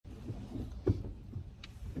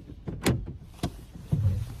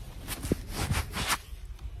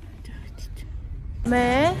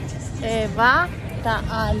მე, ევა და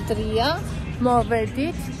ანდრია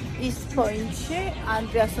მოვედით ის პოინტში,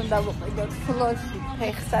 ანდრიას უნდა ვუყიდოთ ფლოში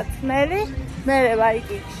ფეხსაცმელი, მერე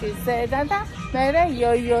ვაიკიკში ზედა და მერე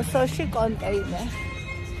იოიოსოში კონტეინერი.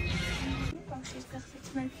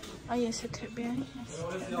 აი ესეთები არის.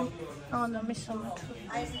 ანა მისომა თუ.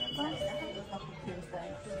 აი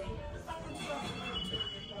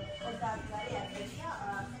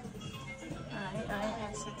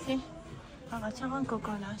ესეთი. რაღაცა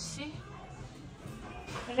გოგონასი.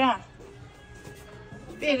 რა.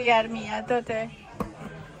 პირი არ მიადოდე.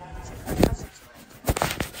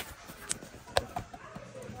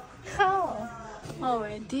 ხო,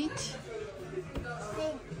 მოვედით.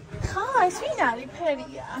 ხო, ეს ვინ არის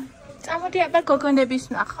ფერია? წამოდი აბა გოგონების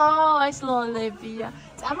ნახო, ეს ლოლებია.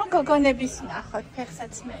 წამო გოგონების ნახოთ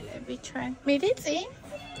ფეხსაცმელები ჩვენ. მიდი წინ?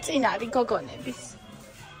 წინ არის გოგონების.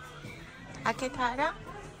 აქეთ არა?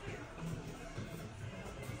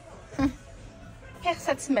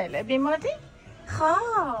 ფეხსაცმელები, მოდი. ხო,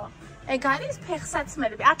 ეგ არის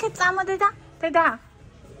ფეხსაცმელები. აქეთ წამოდე და დედა.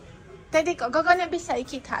 დედიკო, გოგონებისა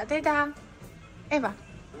იქითაა, დედა. ევა.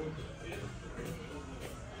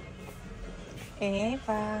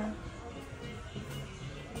 ევა.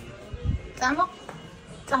 წამო.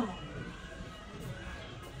 წამო.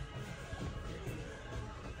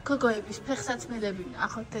 გოგოების ფეხსაცმელები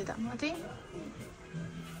ნახოთ დედა, მოდი.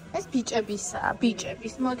 ეს ბიჭებისაა,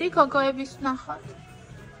 ბიჭების. მოდი გოგოების ნახოთ.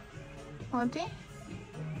 მოდი.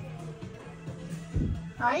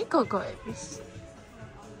 აი გოგოების.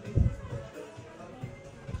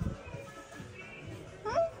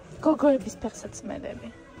 გოგოების ფეხსაცმელები.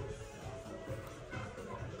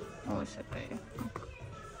 ესეთი.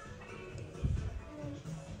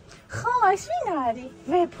 ხო, ეს ვინ არის?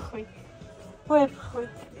 ვეფხვი. ვეფხვი.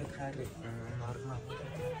 ეს არის ნორმალური.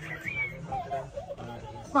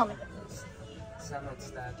 მამა.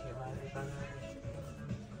 60 კილოგრამი.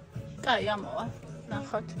 კაი, ამოვა.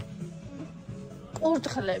 ნახოთ.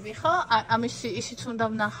 ყურდღლები, ხო? ამის ისიც უნდა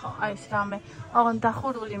ვნახო, აი ეს რამე. აღარ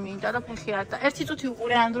დახურული მინდა და ფეხი არ და ერთი წუთი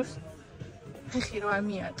უყურე ანდროს. ფეხი რო არ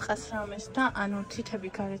მიარტყას რამეს და ანუ თითები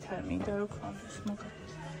გარეთ არ მინდა რო ქონდეს, მაგრამ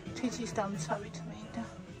თითის დამცავით მინდა.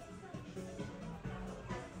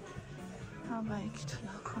 აბა იქით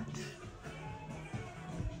ნახოთ.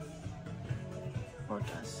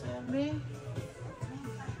 ფოტოსები.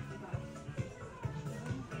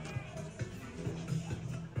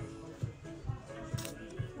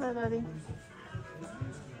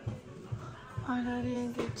 არ არის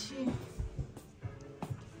ეგეთი.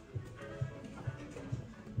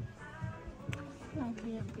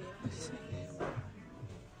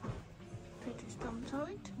 თითის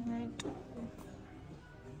დამცავით ნეტ.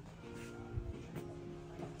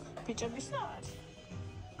 ბიჭებისა არის.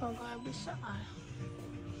 გოგოებისა არა.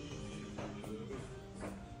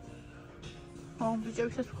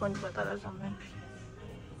 ბიჭებისაც ვქონი პატარა ზომები.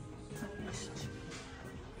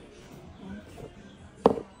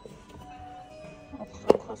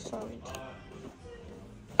 ხოსავით.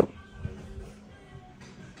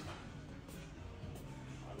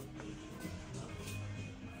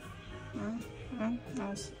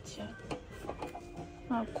 ასეთია.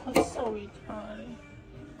 ხოსავით არის.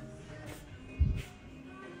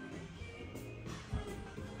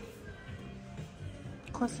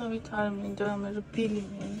 ხოსავით არ მინდა, მე რბილი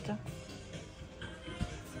მინდა.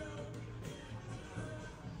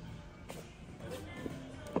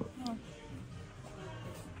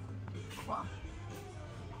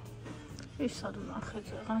 ისად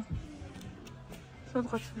ნახეწეღა.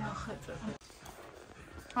 სადღაც ნახეწეღა.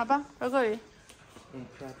 აბა, როგორი?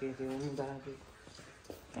 ტრაგედია უნდა არის.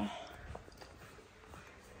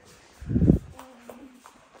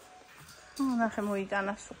 ნახე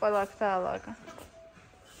მოიტანა, ყველა აქ დაალაგა.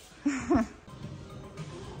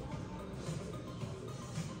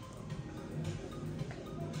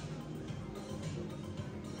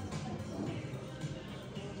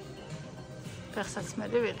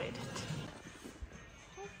 ფეხსაცმელი ვიყიდეთ.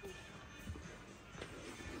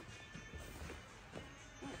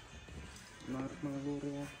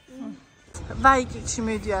 ნორმალურია. ვაიკიკში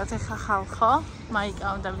მივიდიოთ ახლა ხალხო, მაიკა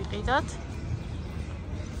უნდა ვიყიდოთ.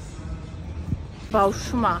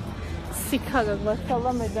 ბავშვმა სიქარა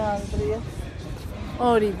გვასწავლა მე და ანდრია.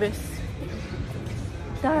 ორივეს.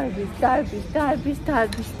 დარბის.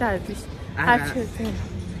 აჩერდე.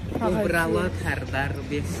 უბრალოდ არ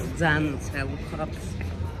დარბის ძალიან წელხობს.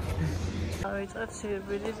 ავიწყეთ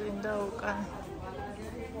სირბილი წინ და უკან.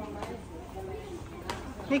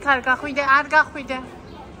 მიქ არ გახვიდე.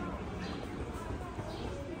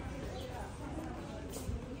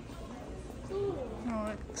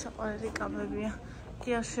 საყვარელი კამებია.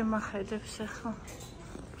 დიახ, შემახედებს ახლა.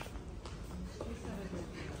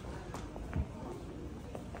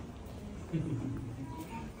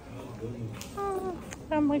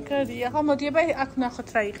 მაგარია. ხო, მოდი აბა აქ ნახოთ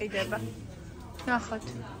რა იყიდება. ნახოთ.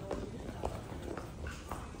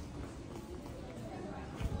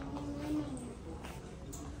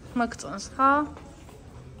 მაგწონს ხო?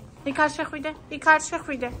 იქ არ შეხვიდე? იქ არ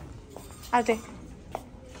შეხვიდე? ადე.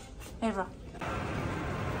 ევა.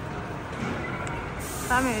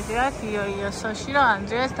 გამივიდეთ იოიოსოში, რომ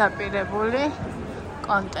ანდრიას დაპირებული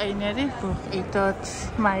კონტეინერი ვიყიდოთ.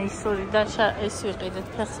 მაისური და ეს ვიყიდეთ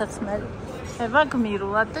ფეხსაც მე. ევა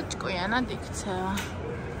გმირულად და ჭკვიანად იქცევა.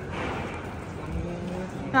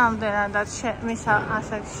 რამდენადაც მის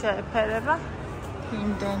ასეთ შეეფერება,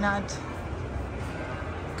 იმდენად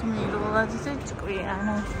გმირულად და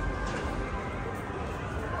ჭკვიანად.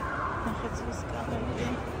 ახაც ის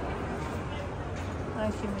კაბელი.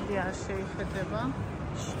 აი იმედი არ შეიხედება.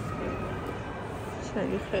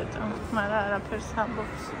 შეიხედა, მაგრამ არაფერს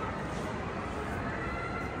ამბობს.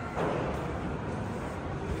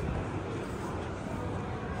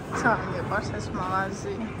 ძალიან პარსეს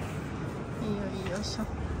მაღაზი იოიოსო.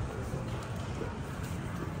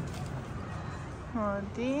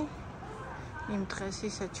 მოდი იმ დღეს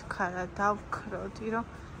ისე ჩქარა დავქროდი,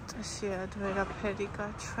 რომ წესიად ვერაფერი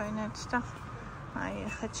გაჩვენეთ და აი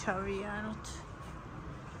ახლა ჩავიაროთ.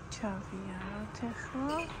 ჩავიაროთ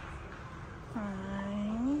ახლა.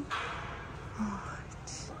 აი.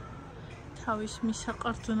 თავის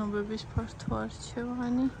მისაყრდნობების ფართო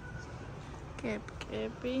არჩევანი.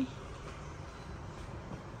 კეპკები.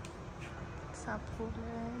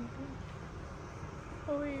 საფულები.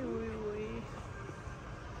 ой.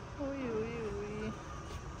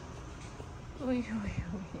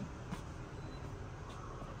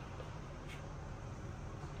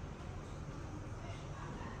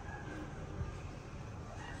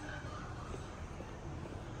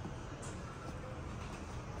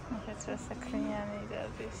 ახლა საკრიანი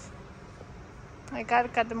დადის. აი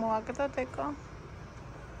კარგად მოაგდოთ ეკო.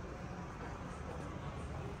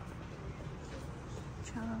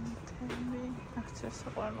 ჩანთები, აქცია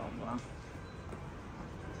საყვარლობა.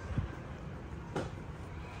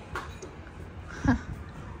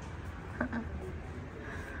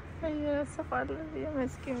 აი საყვარლებია,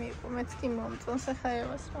 მეც კი მიყო, მეც კი მომწონს, ახლა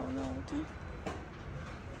ევას რა უნდა უთი.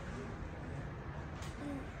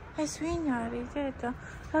 ეს ვინ არის დედა?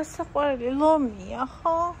 რა საყვარელი ლომია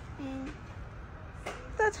ხო?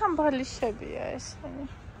 და თან ბალიშებია ესენი.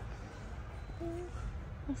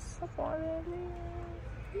 საყვარელი.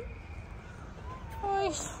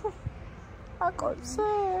 აი. აკოცე.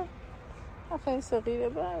 ახლა ეს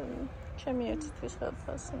ღირება ჩემი ერთთვის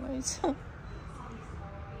ხელფასი მოიცა.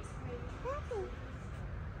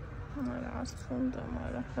 არა, თუნდა,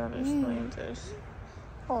 მაგრამ არის მოინტერესა.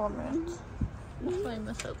 მომენტ. ახლა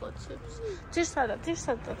იმას აკოცებს. ძირსადა.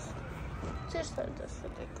 ძირსადა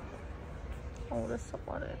შედეკა. ორ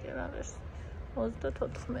საყვარელი რა არის?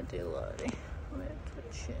 34 ლარი. მე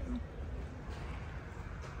ჩემი.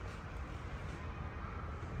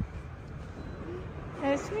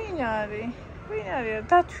 ეს ვინ არის? ვინ არის?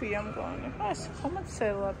 დათვია მგონი. ეს ხომ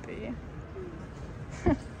სელაპია.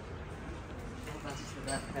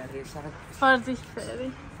 ვარდისფერი.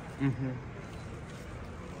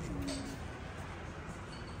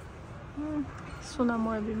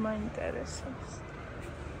 სუნამოები მაინტერესებს.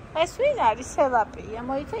 ეს ვინ არის? სელაპია.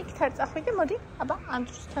 მოიცა იქ თარ წახვიდე, მოდი. აბა,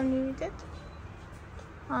 ანდრუსთან მივიდეთ.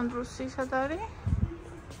 ანდრუსი სად არის?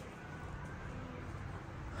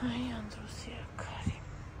 აი, ანდრუსი აქ არის.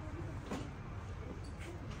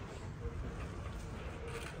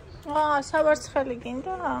 სავარცხელი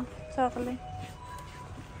გინდა? ძაღლი.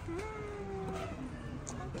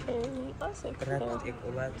 იყავს ეგ.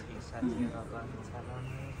 პრაქტიკულად ისათიღება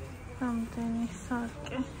ცალონები. რამდენი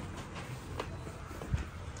სარკე.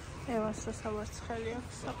 ევას სავარცხელი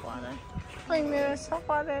აქვს საყვარელი. აი მე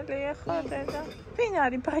საყვარელია ხო დედა. ვინ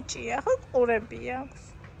არის ბაჭია ხო? ყურები აქვს.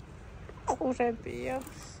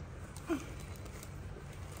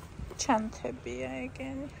 ჩანთებია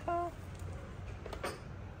ეგენი ხო?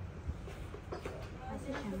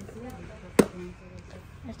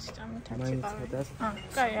 ერთი წამითაც იყავი.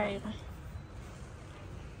 კაი აიღე.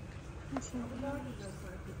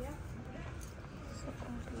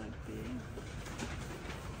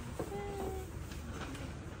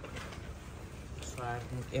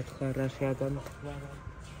 ეთქვა რა შეადამხვა.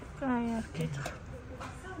 კაი არ კითხა.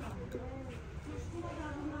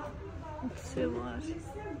 სილვარი.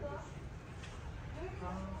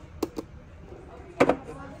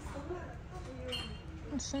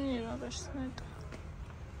 ისინი რაღაცნაირად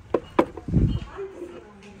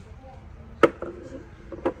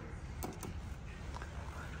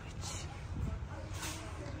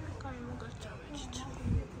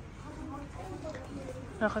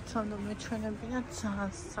რაღაცა უნდა მეჩვენებინა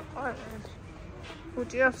ძალიან საყვარელი.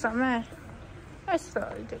 უჭირავს ამე? ეს რა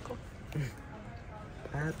არის დეკო?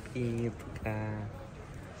 პაპიტკა.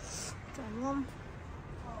 Tamam.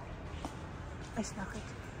 ეს ნახეთ.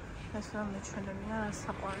 ეს რა მეჩვენებინა რა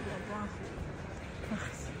საყვარელია.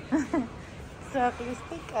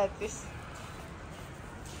 საყიდლები კატის.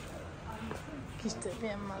 გისტები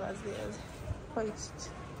ამ მაღაზიაზე. ხოიცით.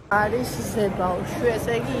 არის ზებაუშვი,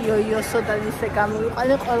 ესე იგი იოიოსოდან ისე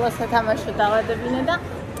გამოვიყალე, ყველა სათამაშო დავადებინე და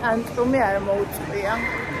ტანტრუმი არ მოუწყვია.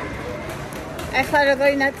 ეხლა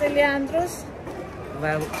როგორი ნაწილია ამ დროს?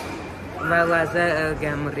 ველაზე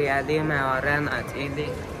გამრიალი მეორე ნაწილი.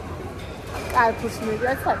 კარფურში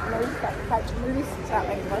მივიდა საჭმლის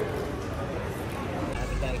წაყენად.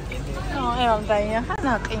 ევამ დაინახა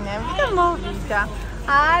ნაყინები და მოვიდა.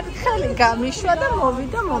 არხელი გამიშვა და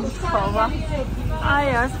მოვიდა მომთხოვა. აი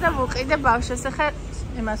ასე და ვუყიდე ბავშვს ახლა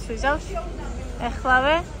იმას ვიზავს.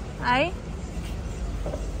 ეხლავე, აი.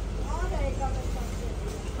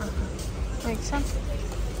 მიგცემ.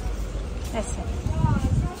 ესე.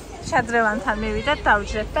 შადრევანთან მივიდა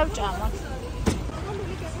დავჯერეთ და ვჭამოთ.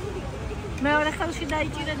 მეორე ხელში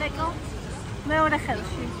დაიჭირე დეკო. მეორე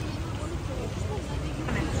ხელში.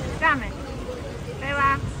 გამე. ევა.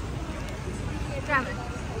 გამე.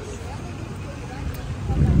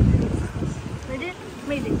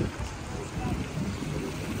 მიდი.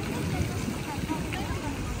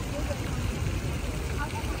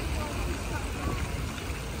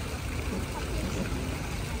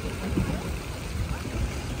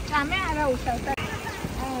 Ჭამე არა უშავს.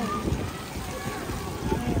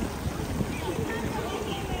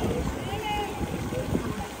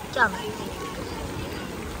 ჭამე.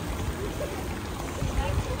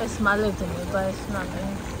 ეს მალედება ეს ნამე.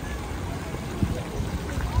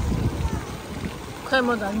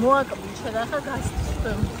 ქვემოდან მოაკბიჩე და ხა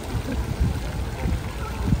გასწრებ.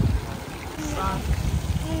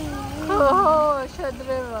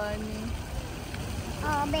 შადრევანი.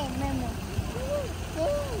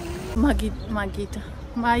 მაგით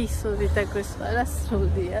მაისური და გვესვარა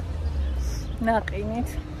სრულია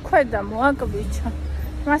ნაყინით ქვედა მოაკბიჩა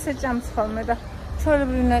მასე ჭამს ხოლმე და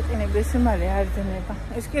ჩვეულებრივი ნაყინები ეს მალე არ დნება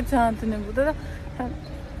ეს კი ძალიან დნებოდა და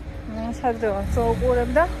შადრევანს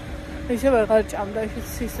უყურებდა ისე ვეღარ ჭამდა ისე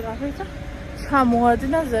სისრაფით და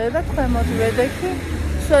ჩამოადნა ზე და ქვემოთ ვედექი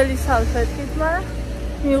შველი სალფეტკით მაგრამ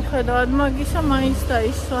მიუხედავად მაგისა მაინც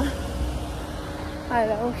დაისვა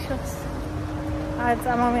არა უშავს არ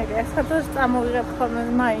წამომიგე, სადაც წამოვიღებ ხოლმე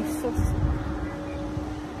მაისურს.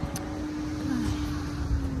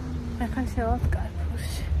 ახლა შევავთ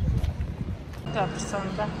კარფურში.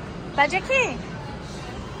 გაბრწონდა. დაჯექი?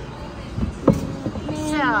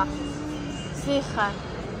 შა. სიხარ.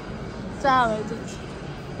 წავედით.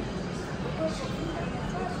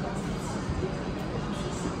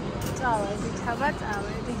 აბა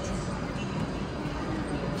წავედით.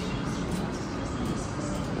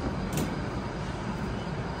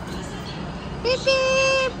 Pipi,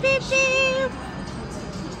 pipi.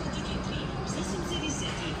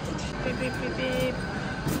 Pipi, pipi.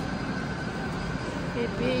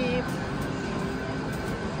 Pipi.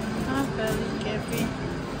 Pipi.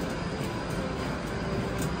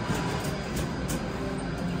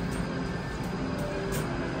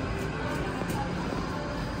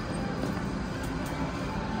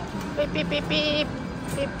 Pipi, pipi.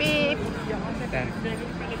 Pipi.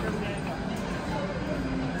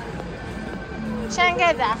 შენგე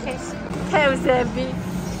დახის თევზები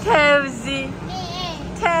თევზი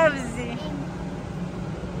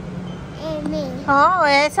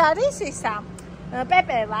ეს არის ისა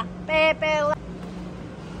პეპელა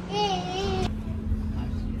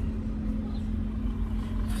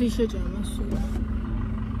ფრიშე ჯამასო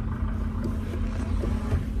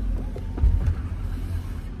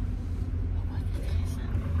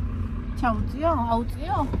ჩაუწიო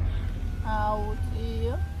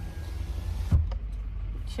აუწიო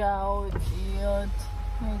ჩაუწიოთ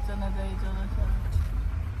მეწონა დაიწონა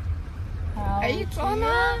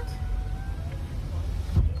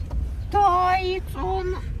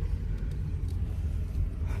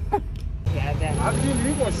Aqli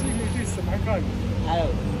იყო სიგიდის მაგარი. აუ.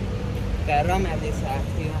 და რომელი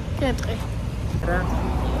საათია? კეთრი. რა?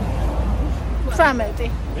 13.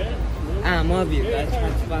 მოვიდა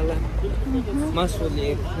ჩაცვალა. მასული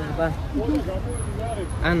იქნება.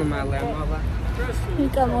 ანუ მალე მოვა.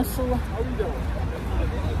 იკა მოსულა.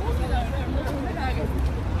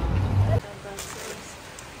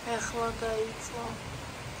 ეხლა დაიწყო.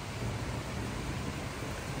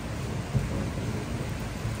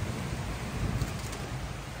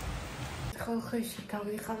 ხალხში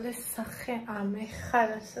გავიხალეს სახე ამე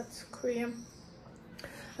ხარასაც ქვია.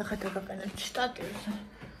 ახლა დაგაყენებთ შტატივზე.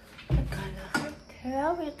 განახებთ, რა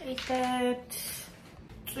ვიყიდეთ.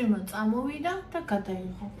 წვიმა წამოვიდა და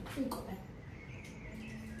გადაიღო. უკვე.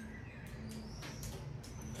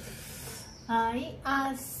 აი,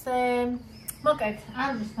 ასე. მოკეთ,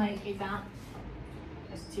 ამის მაიკიდა.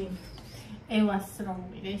 ესეთი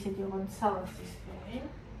ევასრომი, ესეთი ოღონდ სალოცის ფერი.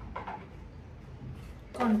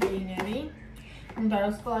 კონტეინერი. უნდა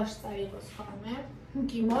რომ სკოლაში წაიღოს ხოლმე.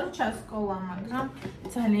 კი მორჩა სკოლა, მაგრამ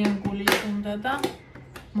ძალიან გული უნდა და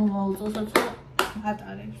მომავალ წელსაც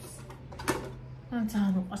ატარებს.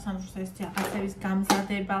 ძალიან უყვარს ამ დროს ეს რაღაცების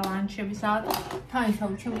გამზადება, ლანჩების და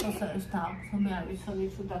თავისთავად ჩემ პროფესორს დააქვს, მე არ ვიცოდი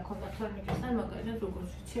თუ დაქონდა თორნიკესთან, მაგალითად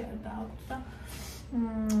როგორც ვიცი არ დააქვს და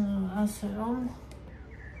ასე რომ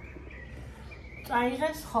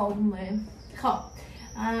წაიღეს ხოლმე. ხო.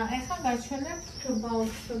 ეხლა გაჩვენებთ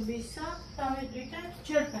ბავშვებისა, დავიყიდეთ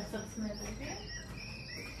ჯერ ფეხსაცმელები.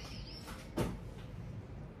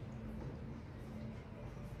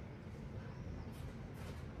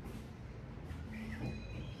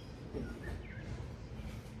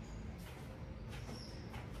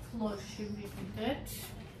 ფლოში ვიყიდეთ.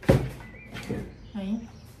 აი.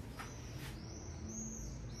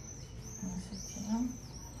 ასეთია.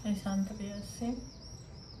 ეს ანდრიასი.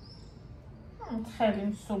 ხელი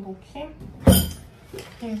მსუბუქი.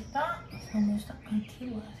 და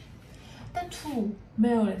 70 ლარი. და თუ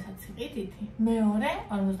მეორესაც იყიდითი, მეორე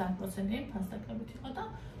 50% ფასდაკლებით იყო და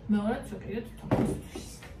მეორეც ვიყიდეთ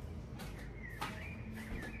თოფისთვის.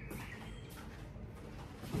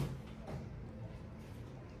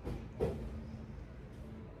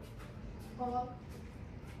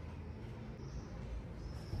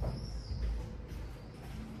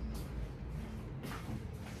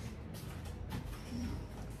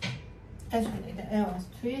 ეს ვიყიდე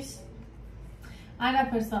ევასთვის.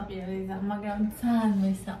 არაფერს აპირებდა, მაგრამ ძალიან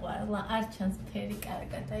მესაყვარლა, არ ჩანს ფერი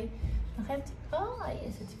კარგად. აი, ნახეთ, აი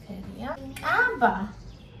ესეთი ფერია. კაბა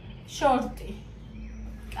შორტი.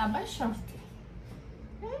 კაბა შორტი.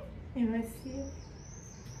 ევასია.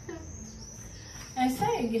 ესე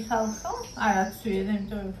იგი ხალხო, არაც ვიედე,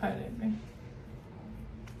 იმიტომ ვიფარები.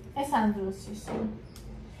 ეს ანდროსის.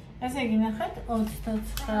 ესე იგი ნახეთ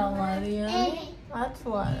 29 ლარიანი. 10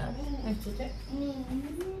 ლარი. ეცეთე.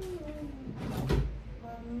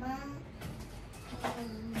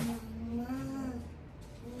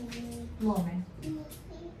 ლომე.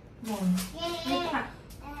 ლომე.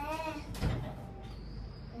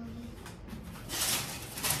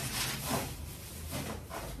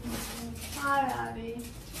 Ari.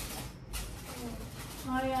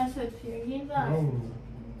 Ari ასეთია, გინდა?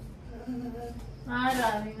 არ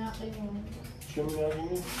არის ნაყინი. ჩემი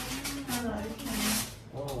ნაყინი? არ არის ჩემი.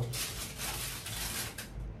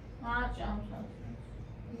 ჭამს.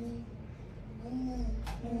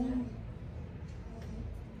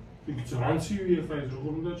 იქ ძალიან ცივია ხა ეს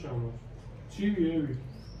როგორ უნდა ჭამოს? ცივიები.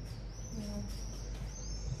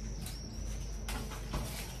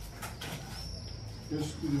 ეს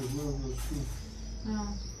კიდევ ნაგვასი.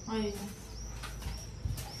 აი.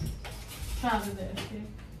 ჩაგდები.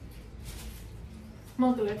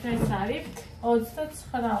 მოკლედ ეს არის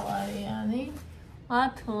 29 ლარიანი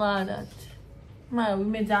 10 ლარად.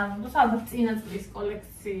 მე ძალიან უნდა ალბათ წინა წლის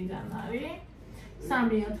კოლექციიდან არის.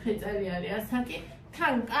 3-4 წელი არის ასაკი.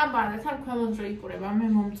 თან კაბანა, თან ქვემოდრო იკვრება, მე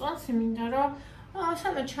მომწონს, იმიტომ რომ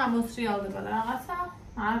სანამ ჩამოსრიალდება და რაღაცა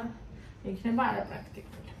არ იქნება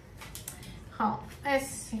არაპრაქტიკული. ხო, ეს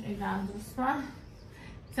იყიდა ანდრუსმა.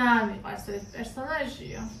 ძალიან მიყვარს ეს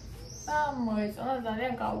პერსონაჟიო და მოეწონა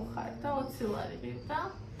ძალიან გაუხარდა 20 ლარი ყიდა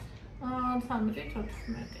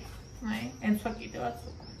 13-14. აი, ენცვა კიდევაც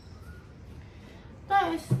უკვე. და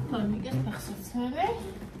ეს თორნიკეს ფეხსაცმელი.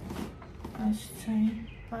 ასე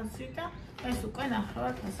ფასი და ეს უკვე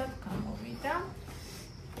ნახევარ ფასად გამოვიდა.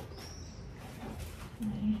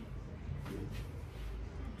 აი.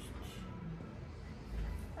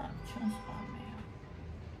 ჩანს პამეა.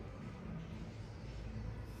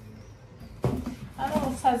 ანუ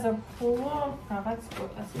საზაფხულო რაღაც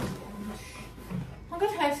კოტას იქნება.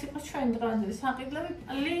 მაგათ ეს იყო ჩვენ დღევანდელი საყიდლები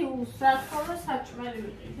პლუს რა თქმა უნდა საჭმელი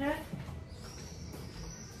ვიყიდე.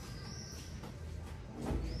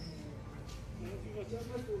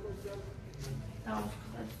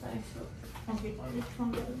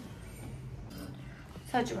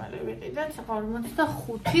 საჭმელი ვიყიდეთ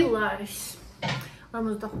 45 ლარის.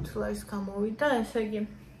 45 ლარის გამოვიდა, ესე იგი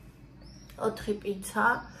 4 პიცა,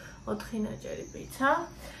 4 ნაჭერი პიცა.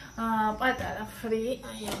 პატარა ფრი,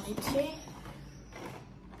 აი ამითი.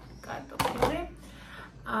 კარტოფილი.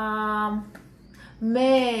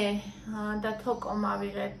 მე და თოკო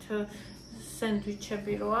მავიღეთ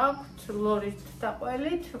სენდვიჩები რო აქვთ, ლორით და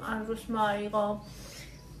ყველით, ანდრუსმა აიღო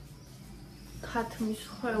ქათმის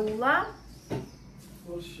ხვეულა.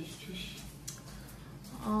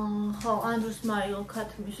 ხო, ანდრუს მაიო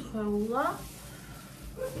ქათმის ხვეულა.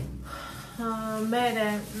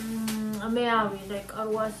 მე ავიღე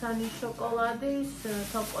კრუასანი შოკოლადის,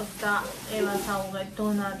 თოკოს და ევას ავიღე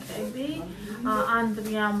დონატები.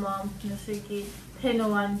 ანდრიამ ესე იგი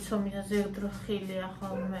თენოვანი ცომი და ზეგდროხილია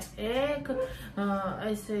ხოლმე ეგ.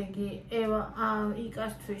 ესე იგი ევა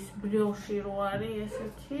იკასთვის ბლოში რო არის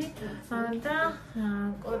ესეთი და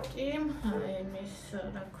კოტიმ იმის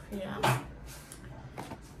რა ქვია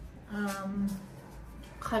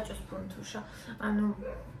ხაჭოს პუნთუშა. ანუ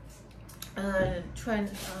ჩვენ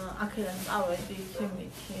აქედან წავედით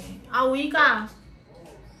იმითი. აუ იკა.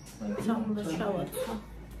 მოიცავდა შავაცა.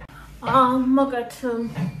 მაგათ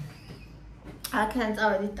აქედან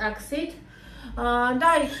წავედით ტაქსით. და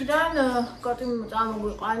იქიდან კოტიმ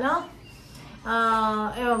წამოგვიყვანა.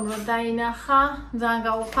 ევამ რო დაინახა, ძალიან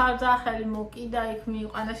გაუხარდა, ხელი მოკიდა, იქ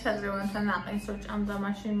მიიყვანა შადრევანთან აყენს ოჭამდა,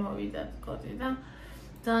 მაშინ მოვიდა კოტი და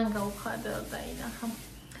ძალიან გაუხარდა რომ დაინახა.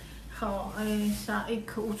 ხო, იქ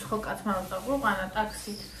უცხო კაცმა რო წაგვიყვანა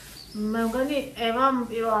ტაქსით. მე მგონი ევამ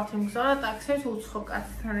პირველად იმგზავრა ტაქსით უცხო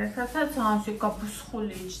კაცთან ერთად და ძალიან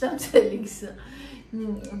გაფუსხული იჯდა მთელი გზა.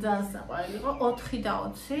 ძალიან საყვარელი იყო 4 და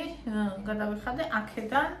 20 გადავიხადე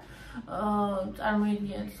აქედან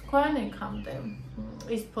წარმოიდგინეთ თქვენ იქამდე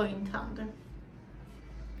ის პოინტამდე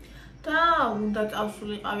და უნდა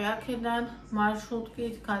წავსულიყავი აქედან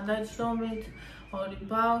მარშრუტკით გადაჯდომით 2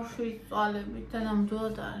 ბავშვით წვალებით და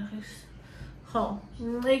ნამდვილად არ ღირს. ხო,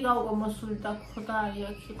 იგავ მოსული დაგხვდა, აი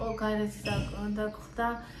აქ იყო გარეთ დაგხვდა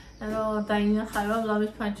რომ დაინახა რომ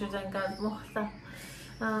ლამის ფანჩერიდან გადმოხდა.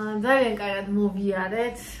 ძალიან კარგად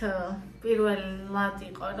მოვიარეთ. პირველად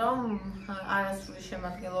იყო რომ არასრული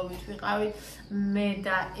შემადგენლობით ვიყავით. მე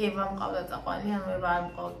და ევა მყავდა წაყვანი, ანუ ევა არ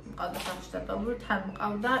მყავდა სახშტატობრივ, თან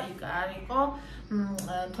მყავდა, იკა არ იყო,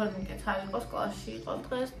 თორნიკეც არ იყო, სკოლაში იყო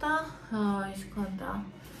დღეს და ის ქონდა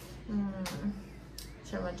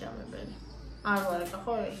შემაჯამებელი. არ ვარ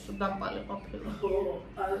ხო ეს დამპალი ყოფილა. ხო,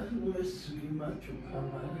 არ ეს გიმაჩო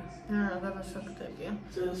კამარა. გადასაგდებია.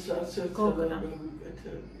 გოგონა.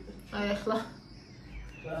 აი ახლა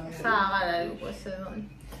აღარ არის უკვე სეზონი.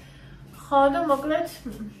 ხო და მოკლედ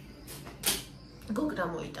გოგრა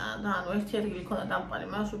მოიტანა და ანუ ერთი ადგილი ქონდა დამპალი,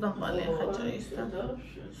 მაგრამ სულ დამპალია ხაჭრის და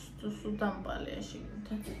სულ დამპალია შიგნით.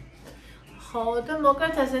 ხო და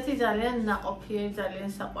მოკლედ ასეთი ძალიან ნაყოფიერი, ძალიან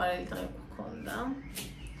საყვარელი დღე გქონდა.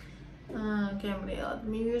 გემრიელად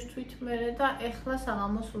მივირთვით მე და ეხლა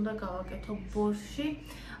საღამოს უნდა გავაკეთო ბორში.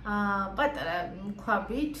 პატარა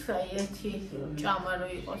ქვაბით, აი ერთი ჭამა რო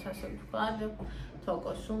იყოს ასე ვთქვათ,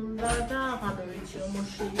 თოკოს უნდა და აღარ ვიცი რომ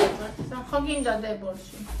მოშილებათ და ხო გინდა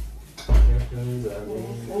დებორში.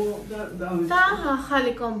 და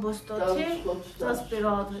ახალი კომპოსტოთი, წას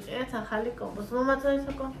პირველად ვიყიეთ ახალი კომპოსტი. მომაწოდეთ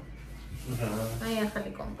თოკო? აი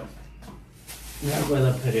ახალი კომპოსტი. მე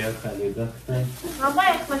ყველაფერი ახალი გახდა. აბა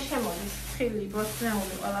ეხლა შემოდის ხილი,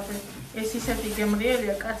 ბოსნეული ყველაფერი. ეს ისეთი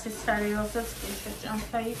გემრიელია, კაცის სარიალსაც კი შეჭამს.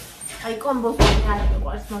 აი კომპოსტი არ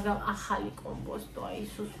მიყვარს, მაგრამ ახალი კომპოსტო, აი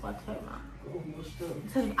ის სხვა თემა.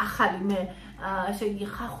 ახალი მე ესე იგი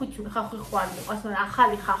ხახვი ხარ მიყვარს, მაგრამ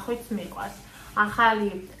ახალი ხახვიც მიყვარს. ახალი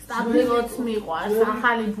სტაბილოც მიყვარს,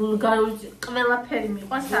 ახალი ბულგარული ყველაფერი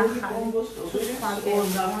მიყვარს ახალი.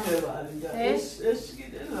 ეს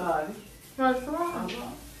კიდე რა არის?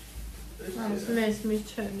 ამის მეს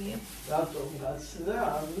მიჩენია. რატომ გაცდა?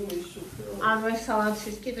 ანუ ის უფრო ანუ ეს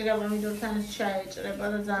სალათის კიდე გამომიდორთან შეეჭრება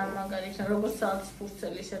და ძალიან მაგარი იქნება, როგორც სალათის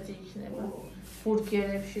ფურცელი ისეთი იქნება.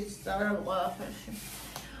 ბურგერებშიც და ყველაფერში.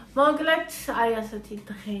 მოკლედ, აი ასეთი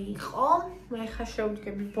დღე იყო. მე ხა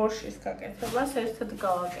შევდგები ბორშის გაკეთებას, ერთად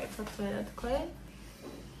გავაკეთოთ მე რა თქვენ.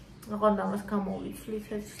 აღარ გამოვიცვლით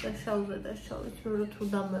ეს და შავზე და შავით, რომ თუ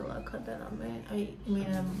დამელაქა და რამე, აი მე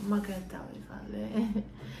მაგარ დავიღალე.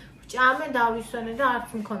 ჭამე დავისვენე და არც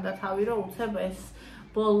მქონდა თავი რომ უცებ ეს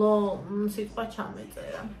ბოლო სიტყვა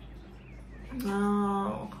ჩამეწერა.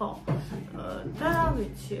 ხო. და რა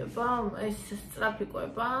ვიცი, ეს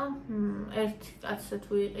სწრაფიყვება, ერთი კაცზე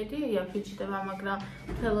თუ იყიდი, იაფიჩდება, მაგრამ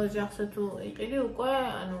მთელ ოჯახზე თუ იყიდი, უკვე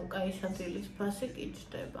ანუ კაი სადილის ფასი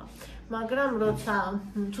კიჩდება. მაგრამ როცა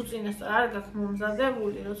თუ წინასწარ არ გაქვს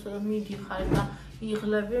მომზადებული, როცა მიდიხარ და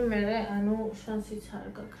იღლები, მე ანუ შანსიც არ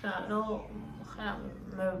გაქვს რა, რომ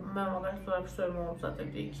მე მაგას ვერ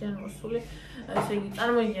მომზადებდი იქიდან მოსული. ესე იგი,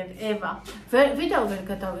 წარმოიდგინეთ, ევა ვიდეო ვერ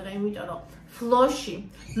გადავიღე, იმიტომ რომ ფლოში,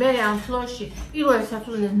 მე ამ ფლოში პირველ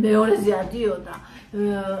სათულიდან მეორეზე ადიოდა,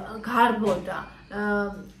 გარბოდა,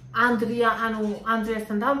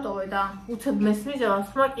 ანდრიასთან დავტოვე და უცებ მესმიძება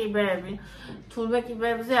სხვა კიბეები. თურმე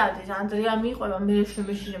კიბეებზე ადის, ანდრია მიყვება, მე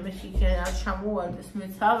შემეშინე მეს იქიდან არ ჩამოვარდეს,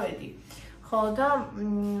 მეც ავედი. ხო და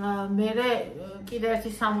მე კიდე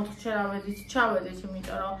ერთი 60 ჩავედით,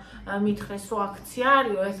 იმიტომ რომ მითხრეს რომ აქცია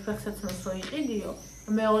არისო, ეს ფეხსაცმელს რო იყიდიო.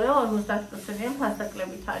 მეორე 50%-იან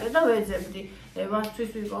ფასაკლებით არის და ვეძებდი.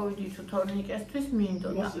 ევასთვის ვიყავით თუ თორნიკესთვის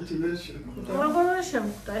მინდოდა. როგორ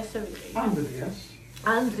შემხვდა ესე ვიყიდე.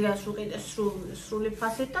 ანდრიას უყიდე სრული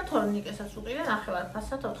ფასით და თორნიკესაც უყიდე ნახევარ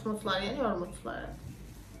ფასად 80 ლარიანი 40 ლარიანი.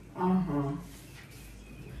 აჰა.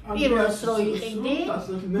 პირველს რო იყიდი,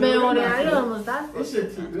 მეორე არის 50.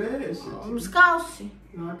 ესეთივე, ესეთი. მსგავსი.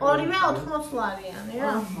 ორივე 80 ლარიანი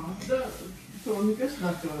რა. და თორნიკეს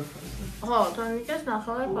ნახევარ ფასად. ხო, თორნიკეს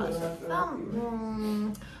ნახევარ ფასად. და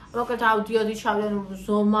მოკლედ ავდიოდი ჩავდნენ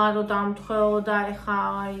ზომა რო დამთხეოდა, ეხა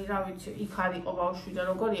აი რა ვიცი, იქ არისო ბავშვი და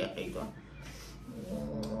როგორ იყიდო.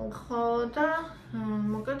 ხო და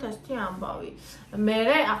მოკლედ ესეთი ამბავი. მე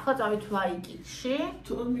ახლა წავით ვაიკიკში.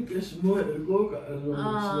 თორნიკეს მოერგო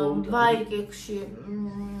ვაიკიკში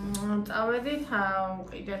წავედით,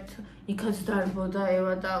 ვყიდეთ, იქაც დარბოდა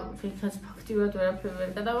ევა და იქაც ფაქტიურად ვერაფერი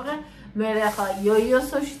ვერ გადავიღე. მე ახლა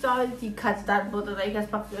იოიოსოში წავედით, იქაც დარბოდა და იქაც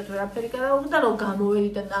ფაქტიურად ვერაფერი გადავიღე და რო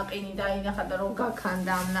გამოვედი და ნაყინი დაინახა და რო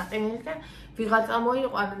გაქანდა ამ ნაყინისგან, ვიღაცა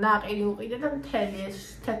მოიყვანა ნაყინი უყიდე და მთელი ეს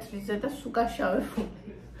თეთრიზე და სულ გაშავებული.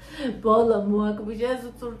 ბოლა მოაკვიჭეს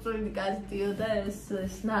წურწური გასდიოდა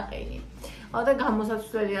ეს ნაყინი. და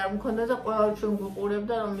გამოსაცვლელი არ მქონდა და ყველა ჩვენ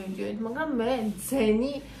გვიყურებდა რომ მივიდიოდით, მაგრამ მე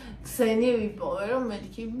ძენი ვიპოვე რომ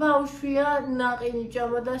მეთქი ბავშვია ნაყინი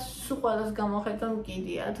ჭამა და სულ ყველას გამოხედა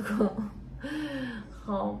მკიდია თქო.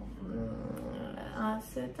 ხო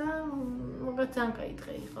ასე და მოკლედ ძალიან კაი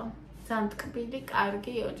დღე იყო. ძალიან ტკბილი,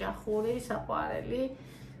 კარგი, ოჯახური, საყვარელი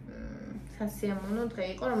სასიამოვნო დღე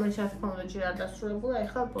იყო, რომელიც რა თქმა უნდა ჯერ არ დასრულებულა,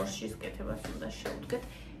 ეხლა ბორშის კეთებას უნდა შევდგეთ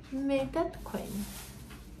მე და თქვენი.